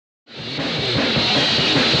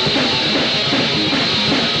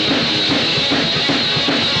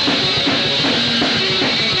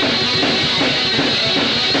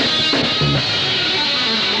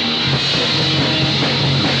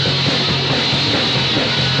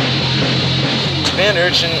me and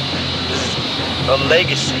Urchin is a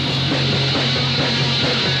legacy.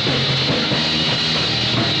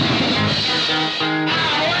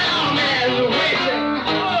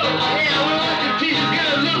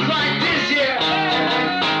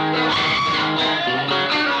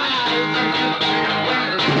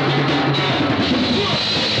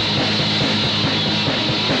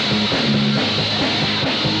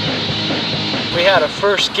 We had a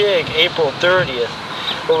first gig April 30th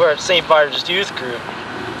over at St. Vitus's Youth Group,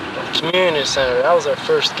 Community Center. That was our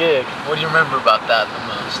first gig. What do you remember about that the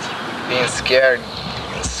most? Being scared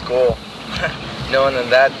in school, knowing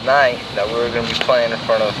that night that we were going to be playing in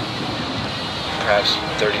front of perhaps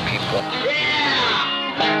 30 people.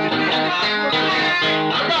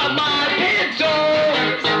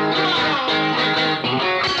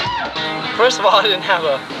 First of all, I didn't have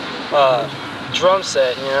a drum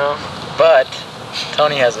set, you know. But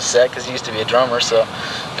Tony has a set because he used to be a drummer, so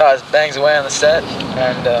Taz bangs away on the set,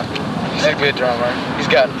 and he's a good drummer. He's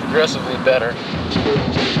gotten progressively better.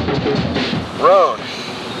 Ron,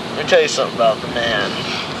 let me tell you something about the man.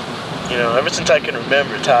 You know, ever since I can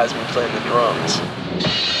remember, Taz been playing the drums.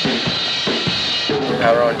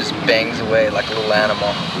 How Ron just bangs away like a little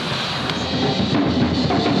animal.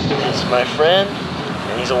 He's my friend,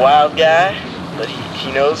 and he's a wild guy, but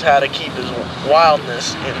he knows how to keep his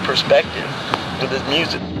wildness in perspective with his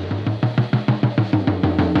music.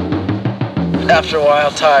 After a while,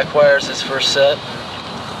 Ty acquires his first set.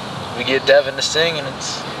 We get Devin to sing, and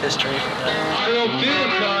it's history from there. I don't feel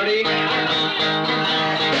it, Cardi.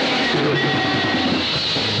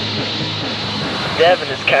 Devin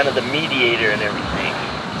is kind of the mediator and everything.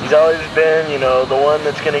 He's always been, you know, the one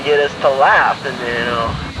that's gonna get us to laugh, and you know,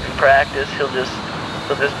 in practice, he'll just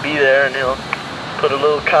be there, and he'll put a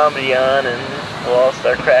little comedy on, and we'll all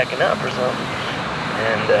start cracking up or something.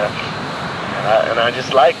 And I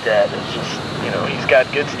just like that. It's just, you know, he's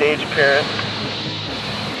got good stage appearance.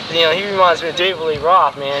 You know, he reminds me of David Lee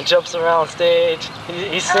Roth, man. Jumps around stage.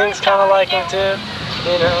 He sings kind of like him too,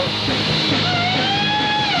 you know.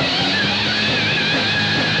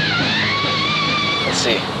 Let's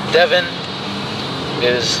see. Devin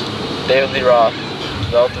is David Lee Roth,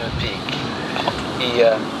 the ultimate peak.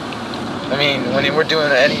 I mean, when we're doing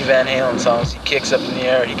any Van Halen songs, he kicks up in the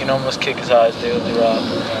air. He can almost kick as high as David Lee Roth.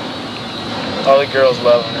 All the girls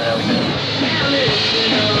love him and everything.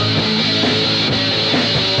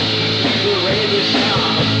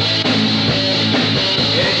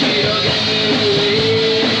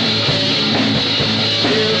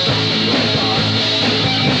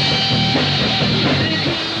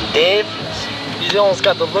 Dave? He's almost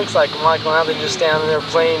got the looks like Michael, now they're just standing there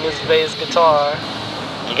playing his bass guitar.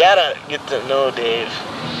 You gotta get to know Dave.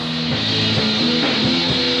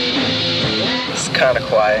 He's kind of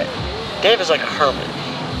quiet. Dave is like a hermit,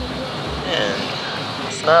 and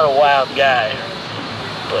he's not a wild guy,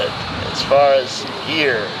 but as far as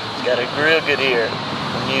ear, he's got a real good ear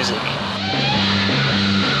for music.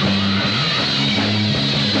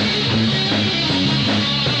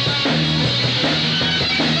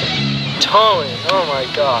 Tony, oh my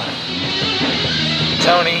God.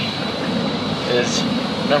 Tony is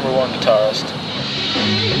 #1 guitarist.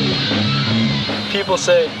 People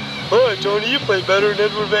say, "Oh, Tony, you play better than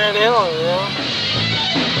Edward Van Halen," you know?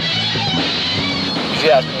 If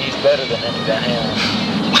you ask me, he's better than Eddie Van Halen.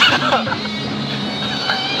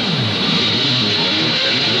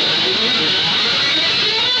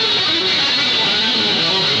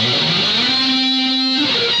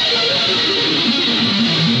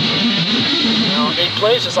 He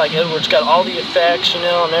plays just like Edward's got all the effects, you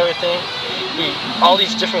know, and everything. All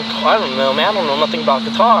these different, I don't know, man, I don't know nothing about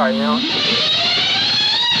guitar, you know.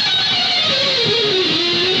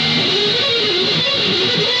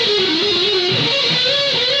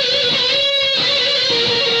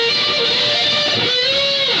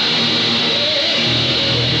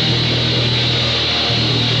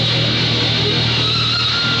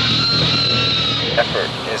 Effort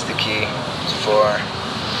is the key for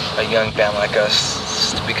a young band like us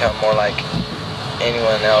to become more like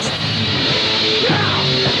anyone else.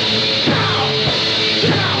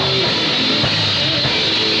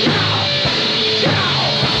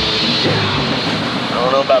 I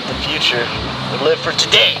don't know about the future. We live for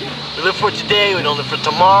today. We live for today. We don't live for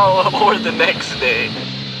tomorrow or the next day.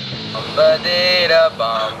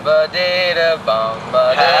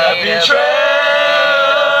 Happy trails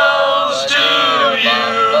to you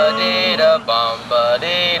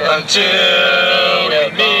until we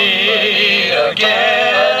meet again.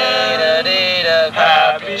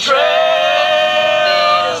 Happy trails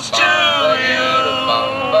to you.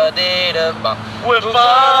 We're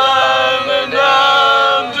fine and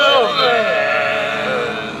until then.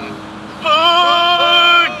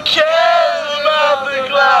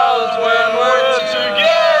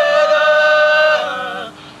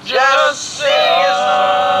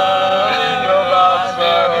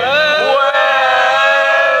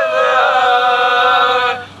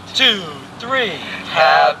 3.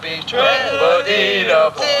 Happy trip,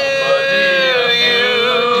 Bodina, Bodina.